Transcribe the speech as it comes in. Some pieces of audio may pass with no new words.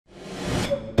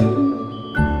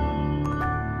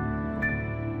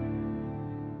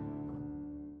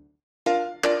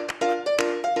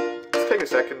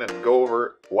second and go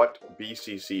over what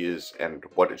BCC is and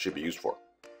what it should be used for.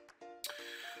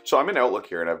 So I'm in Outlook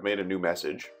here and I've made a new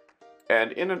message.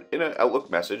 And in an Outlook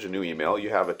message, a new email,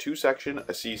 you have a to section,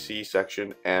 a CC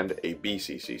section, and a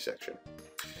BCC section.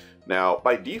 Now,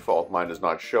 by default, mine is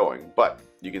not showing, but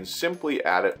you can simply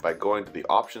add it by going to the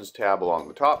Options tab along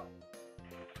the top,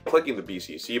 clicking the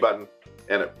BCC button,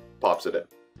 and it pops it in.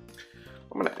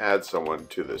 I'm going to add someone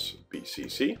to this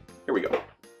BCC. Here we go.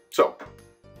 So,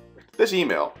 this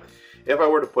email, if I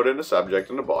were to put in a subject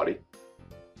and a body,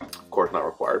 of course not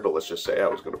required, but let's just say I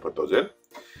was going to put those in.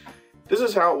 This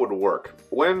is how it would work.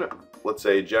 When, let's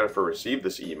say, Jennifer received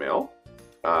this email,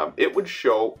 it would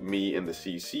show me in the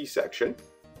CC section,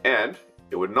 and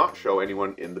it would not show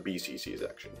anyone in the BCC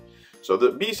section. So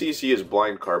the BCC is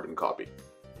blind carbon copy.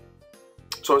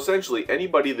 So essentially,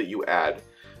 anybody that you add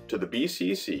to the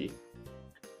BCC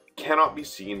cannot be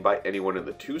seen by anyone in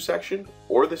the to section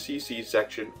or the CC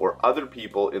section or other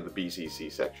people in the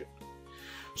BCC section.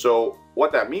 So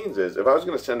what that means is if I was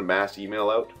going to send a mass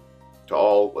email out to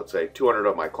all, let's say 200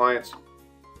 of my clients,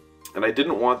 and I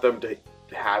didn't want them to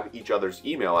have each other's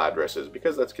email addresses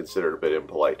because that's considered a bit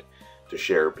impolite to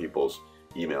share people's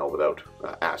email without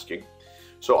asking.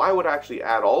 So I would actually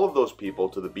add all of those people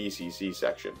to the BCC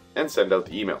section and send out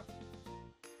the email.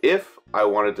 If I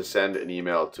wanted to send an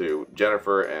email to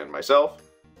Jennifer and myself,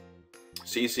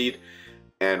 CC'd,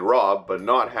 and Rob, but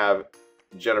not have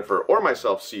Jennifer or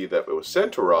myself see that it was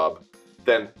sent to Rob,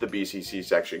 then the BCC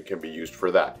section can be used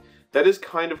for that. That is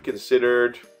kind of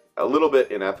considered a little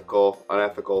bit unethical,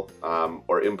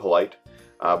 or impolite,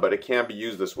 but it can be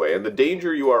used this way. And the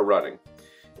danger you are running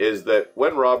is that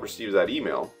when Rob receives that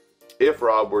email, if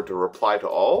Rob were to reply to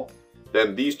all,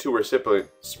 then these two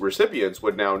recipients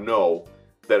would now know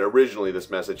that originally this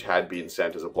message had been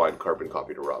sent as a blind carbon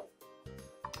copy to Rob.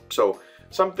 So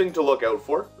something to look out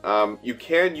for. You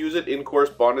can use it in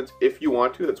correspondence if you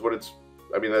want to. That's what it's,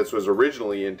 that's what it was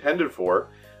originally intended for.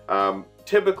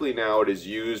 Typically now it is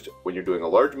used when you're doing a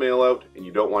large mail out and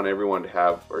you don't want everyone to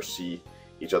have or see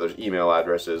each other's email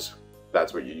addresses.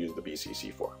 That's what you use the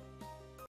BCC for.